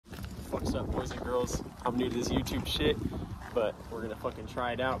What's up, boys and girls? I'm new to this YouTube shit, but we're gonna fucking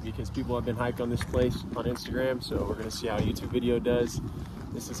try it out because people have been hyped on this place on Instagram, so we're gonna see how a YouTube video does.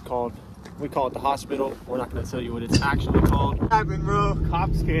 This is called, we call it the hospital. We're not gonna tell you what it's actually called. What happened, bro?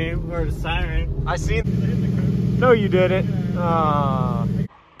 Cops came, heard a siren. I seen. No, you didn't.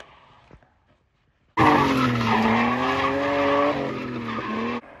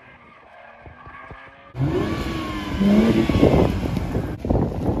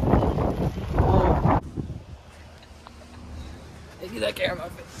 Get that camera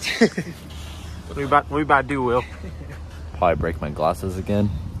on my face. What we about to do, Will? Probably break my glasses again.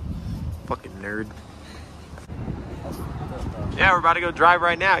 Fucking nerd. Yeah, we're about to go drive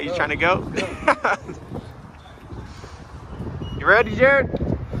right now. You trying to go? You ready, Jared?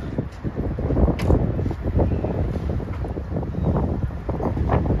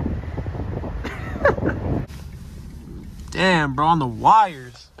 Damn, bro, on the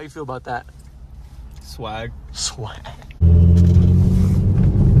wires. How you feel about that? Swag. Swag.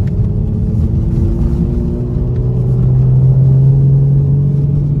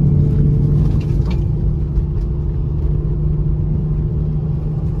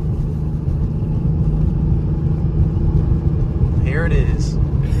 Here it is.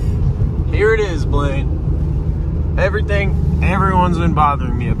 Here it is, Blaine. Everything everyone's been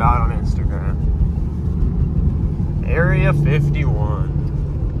bothering me about on Instagram. Area 51.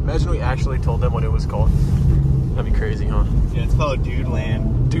 Imagine we actually told them what it was called. That'd be crazy, huh? Yeah, it's called Dude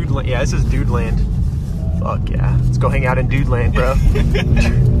Land. Dude Land. Yeah, this is Dude Land. Fuck yeah. Let's go hang out in Dude Land, bro.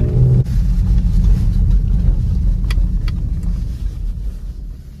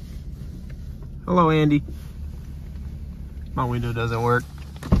 Hello, Andy. My window doesn't work.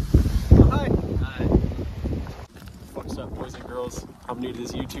 Hi. Hi. What's up, boys and girls? I'm new to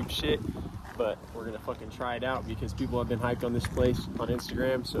this YouTube shit, but we're gonna fucking try it out because people have been hyped on this place on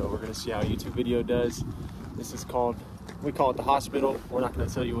Instagram, so we're gonna see how a YouTube video does. This is called, we call it the hospital. We're not gonna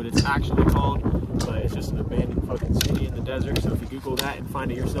tell you what it's actually called, but it's just an abandoned fucking city in the desert, so if you Google that and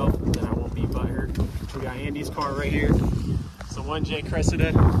find it yourself, then I won't be butthurt. We got Andy's car right here. It's a 1J Cressida.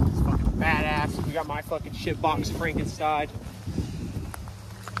 It's fucking badass. We got my fucking shitbox Frankenstein.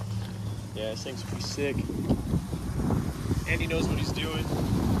 Yeah, this thing's pretty sick. Andy knows what he's doing.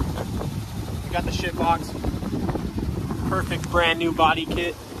 We got the shitbox. Perfect brand new body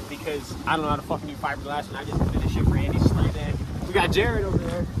kit because I don't know how to fucking do fiberglass and I just did this shit for Andy's sleigh day. We got Jared over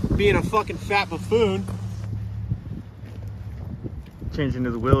there being a fucking fat buffoon. Changing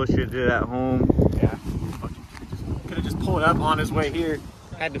his wheel, should do it at home. Yeah. Could have just pulled up on his way here.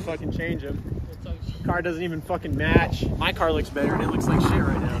 Had to fucking change him. Car doesn't even fucking match. My car looks better and it looks like shit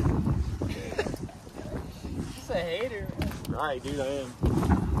right now. Just a hater. Right, dude, I am.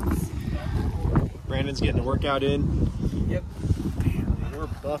 Brandon's getting a workout in. Yep. Damn, we're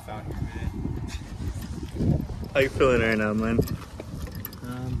buff out here, man. How you feeling right now, man?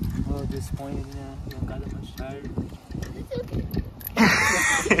 A little disappointed, you know, you don't got that much tired.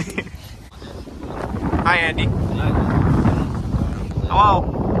 Hi, Andy. Hello.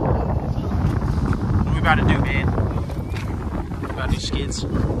 What we about to do, man? We about to do skids.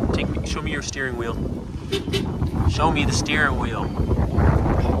 Show me your steering wheel. Show me the steering wheel.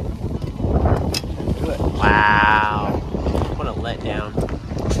 Wow. What a letdown.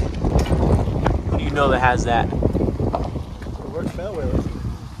 Who do you know that has that? Where's Bellway?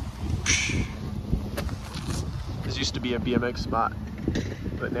 This used to be a BMX spot,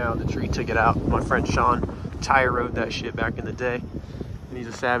 but now the tree took it out. My friend Sean tire rode that shit back in the day, and he's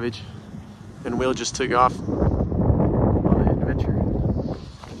a savage. And Will just took off on an adventure.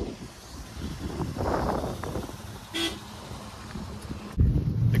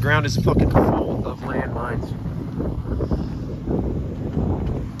 The ground is fucking full of landmines.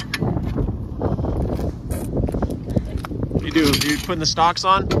 What do you do, dude? Putting the stocks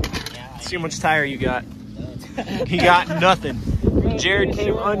on? Yeah. See how much tire you got. He got nothing. Jared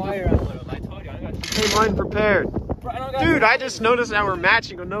came unprepared. Dude, I just noticed that we're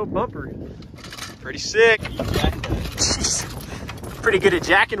matching with no bumper. Pretty sick. Pretty good at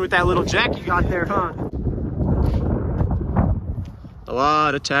jacking with that little jack you got there, huh? A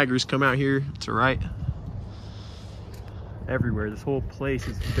lot of taggers come out here to ride. Everywhere. This whole place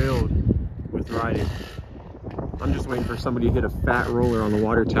is filled with riding. I'm just waiting for somebody to hit a fat roller on the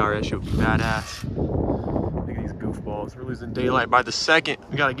water tower. That shit would be badass. Look at these goofballs. We're losing daylight by the second.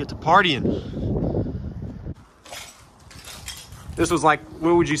 We gotta get to partying. This was like,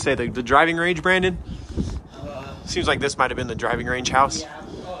 what would you say, the driving range, Brandon? Seems like this might have been the driving range house. Yeah.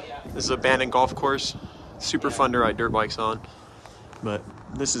 Oh, yeah. This is an abandoned golf course. Super fun to ride dirt bikes on. But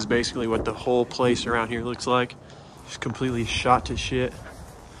this is basically what the whole place around here looks like. Just completely shot to shit.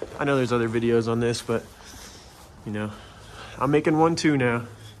 I know there's other videos on this, but you know, I'm making one too now.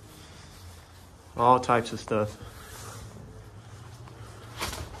 All types of stuff.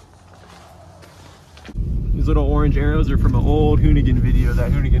 These little orange arrows are from an old Hoonigan video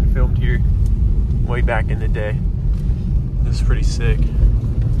that Hoonigan filmed here way back in the day. This is pretty sick.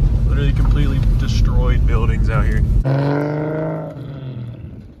 Literally completely destroyed buildings out here.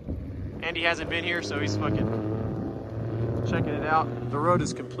 Andy hasn't been here, so he's fucking checking it out. The road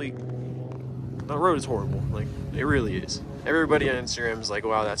is complete. The road is horrible. Like, it really is. Everybody on Instagram is like,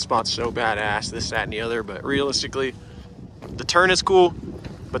 wow, that spot's so badass, this, that, and the other. But realistically, the turn is cool,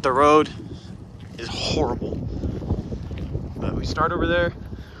 but the road is horrible. But we start over there.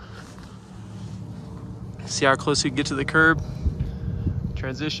 See how close we can get to the curb.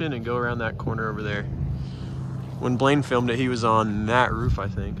 Transition and go around that corner over there. When Blaine filmed it, he was on that roof, I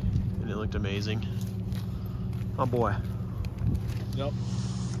think, and it looked amazing. Oh boy. Yep.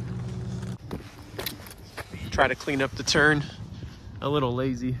 Try to clean up the turn. A little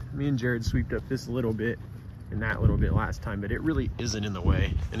lazy. Me and Jared sweeped up this little bit and that little bit last time, but it really isn't in the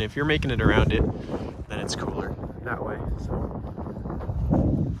way. And if you're making it around it, then it's cooler that way. So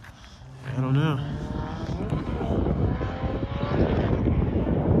I don't know.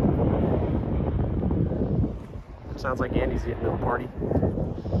 Sounds like Andy's getting to a party.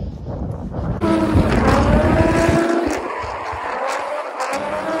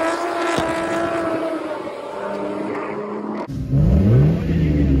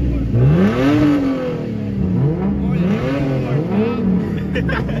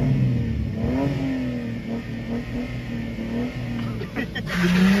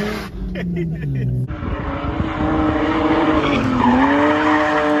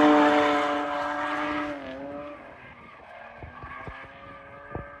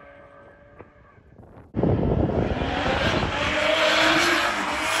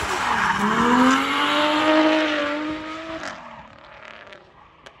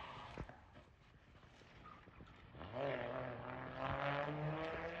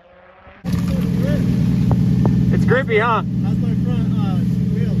 It's grippy, huh? How's my front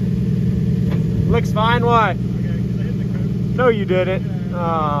wheel? Looks fine, why? Okay, because I hit the curb. No, you didn't. Yeah.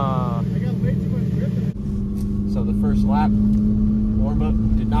 I got way too much grip in it. So the first lap, warm-up,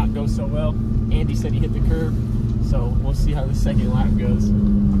 did not go so well. Andy said he hit the curb, so we'll see how the second lap goes.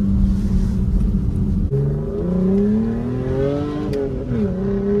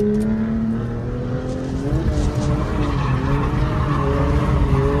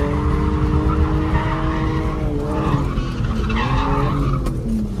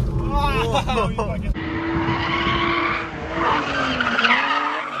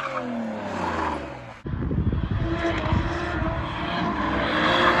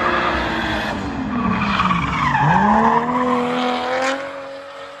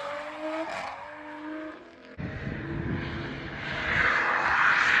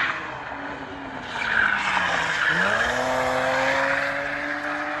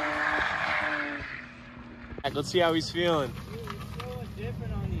 Let's see how he's feeling. Dude, it's so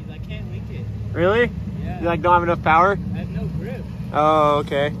different on these. I can't link it. Really? Yeah. You like don't have enough power? I have no grip. Oh,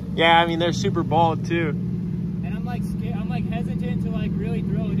 okay. Yeah, I mean they're super bald too. And I'm like scared. I'm like hesitant to like really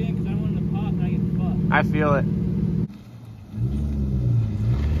throw it in because I don't want it to pop and I get fucked. I feel it.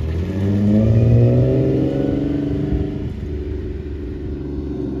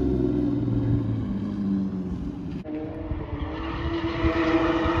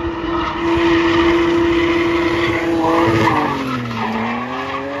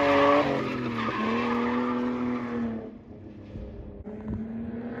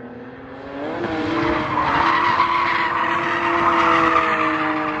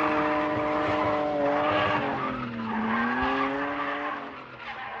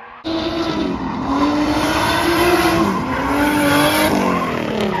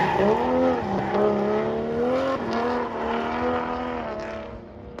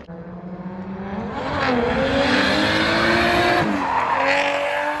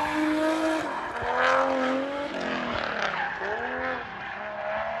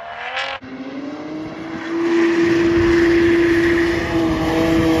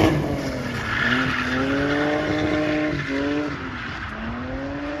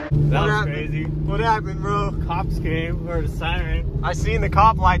 That was crazy. What happened, bro? Cops came, heard a siren. I seen the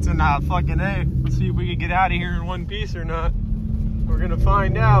cop lights and fucking A. Let's see if we can get out of here in one piece or not. We're gonna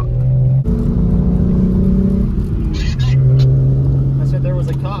find out. I said there was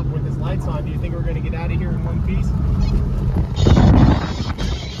a cop with his lights on. Do you think we're gonna get out of here in one piece?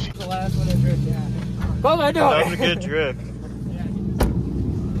 The last one I drifted, yeah. Close my door. That was a good drift.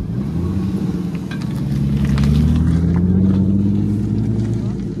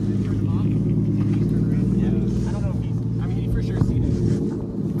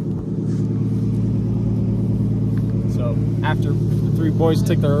 boys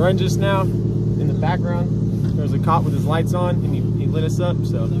took their run just now. In the background, there was a cop with his lights on, and he lit us up.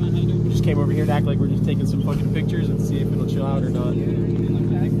 So we just came over here to act like we're just taking some fucking pictures and see if it'll chill out or not.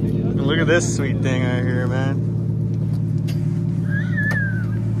 And look at this sweet thing right here, man.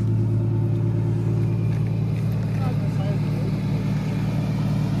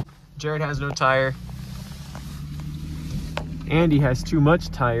 Jared has no tire. Andy has too much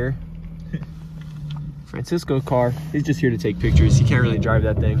tire. Francisco car, he's just here to take pictures. He can't really drive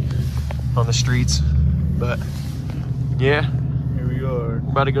that thing on the streets. But yeah, Here we are.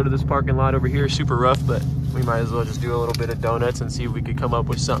 we're about to go to this parking lot over here. Super rough, but we might as well just do a little bit of donuts and see if we could come up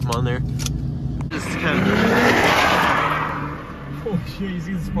with something on there. Just kind of. Oh shit, you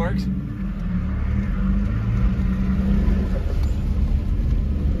see the sparks?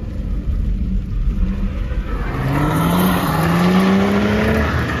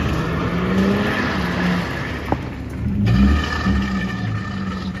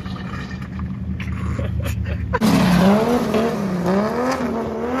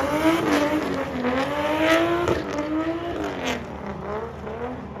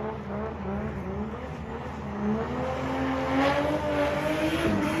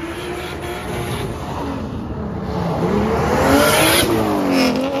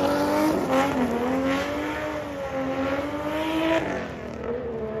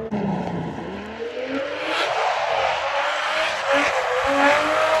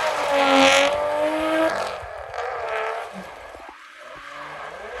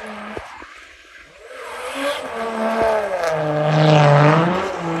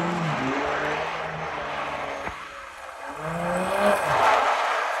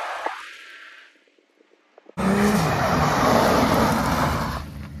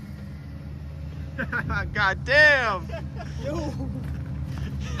 God damn!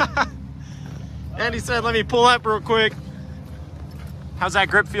 Andy said, let me pull up real quick. How's that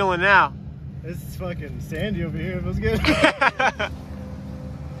grip feeling now? This is fucking sandy over here. It feels good.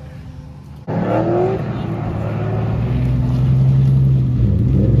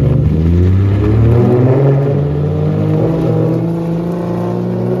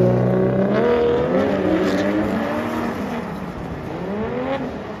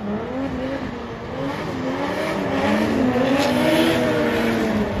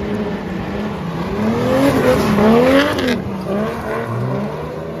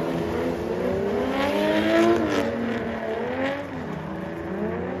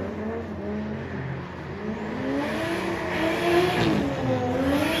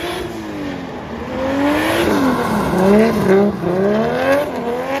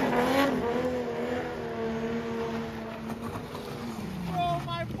 Bro,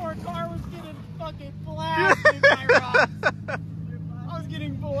 my poor car was getting fucking blasted by rocks. I was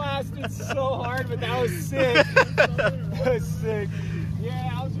getting blasted so hard, but that was sick. That was sick.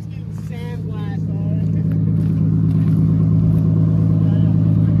 Yeah, I was just getting sandblasted.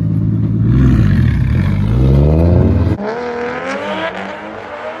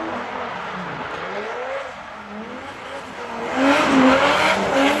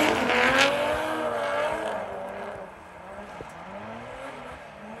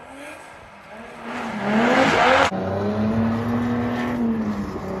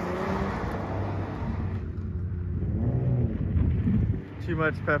 Too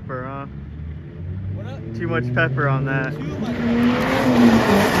much pepper, huh? What up? Too much pepper on that. Too much.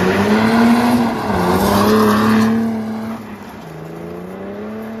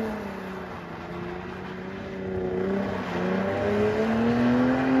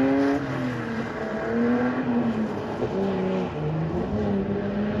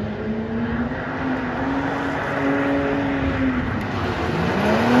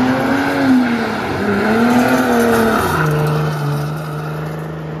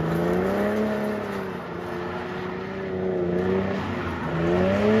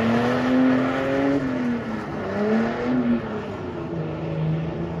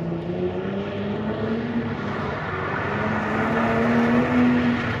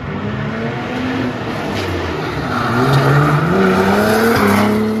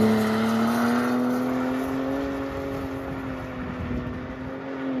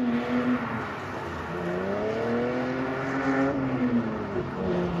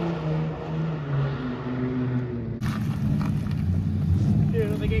 Dude,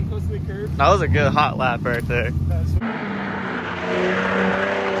 are they getting close to the curb? That was a good hot lap right there.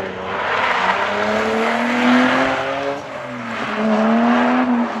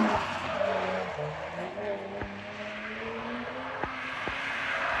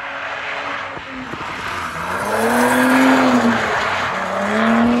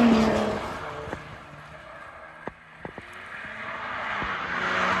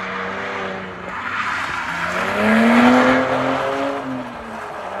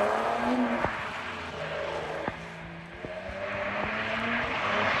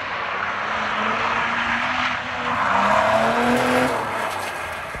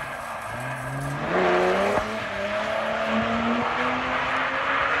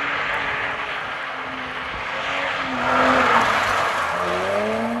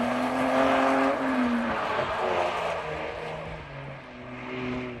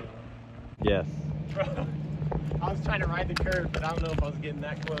 don't know if I was getting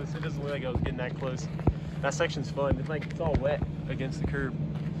that close. It doesn't look like I was getting that close. That section's fun. It's like it's all wet against the curb.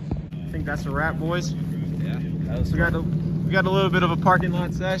 I think that's a wrap, boys. Yeah. We got a little bit of a parking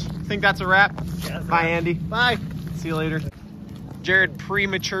lot sesh. I think that's a wrap. Yeah, Bye, Andy. Bye. See you later. Jared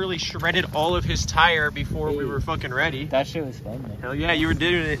prematurely shredded all of his tire before we were fucking ready. That shit was fun, man. Hell yeah, you were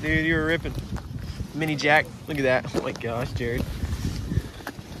doing it, dude. You were ripping. Mini Jack. Look at that. Oh my gosh, Jared.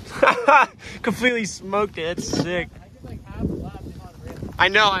 Completely smoked it. That's sick. I did like half a lap on the rim. I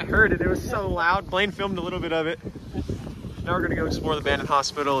know, I heard it. It was so loud. Blaine filmed a little bit of it. Now we're gonna go explore the abandoned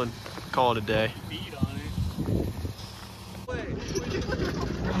hospital and call it a day. Feed on it.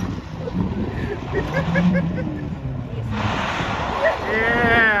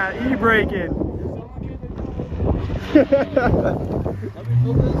 Yeah, e-braking.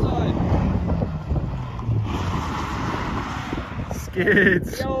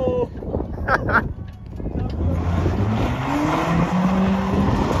 Skids. Yo.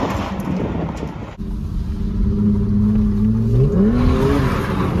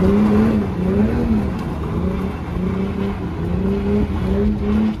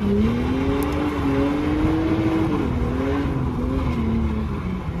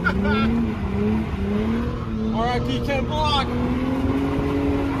 R.I.P. Ken Block.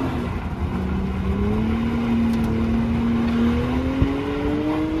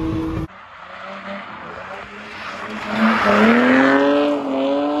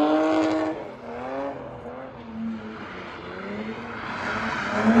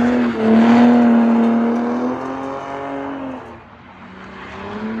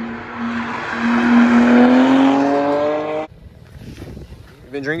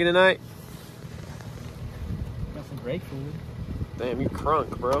 You been drinking tonight? Got some break food. Damn, you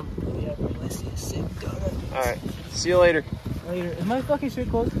crunk, bro. Yeah, bro. Let's see a sick donut. Alright, see you later. Later. Is my fucking shit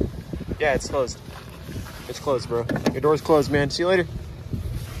closed? Yeah, it's closed. It's closed, bro. Your door's closed, man. See you later.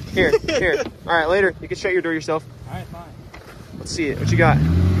 Here, here. Alright, later. You can shut your door yourself. Alright, fine. Let's see it. What you got? Oh,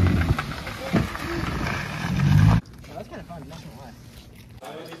 that's kind of fun. Not gonna lie.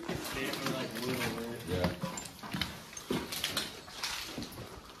 Yeah.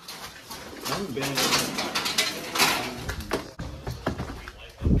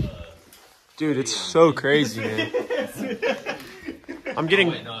 Dude, it's so crazy, man. I'm getting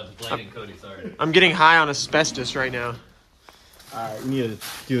no, it's Blaine and Cody, sorry. I'm getting high on asbestos right now. Alright, we need to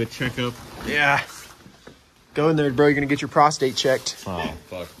do a checkup. Yeah. Go in there, bro. You're gonna get your prostate checked. Oh,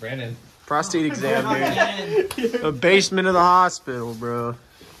 fuck. Brandon. Prostate exam, dude. The basement of the hospital, bro.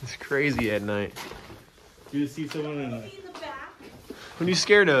 It's crazy at night. You see someone in a... What are you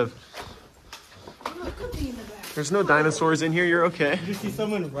scared of? There's no dinosaurs in here. You're okay. Did you see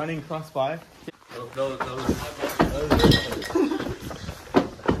someone running cross by?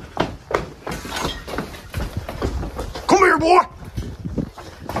 Come here, boy!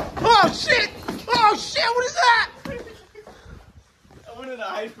 Oh, shit! Oh, shit! What is that? I wanted to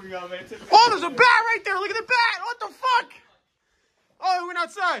hide from y'all, man. Oh, there's a bat right there! Look at the bat! What the fuck? Oh, it went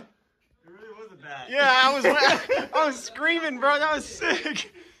outside. It really was a bat. Yeah, I was screaming, bro. That was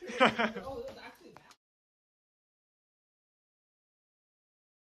sick.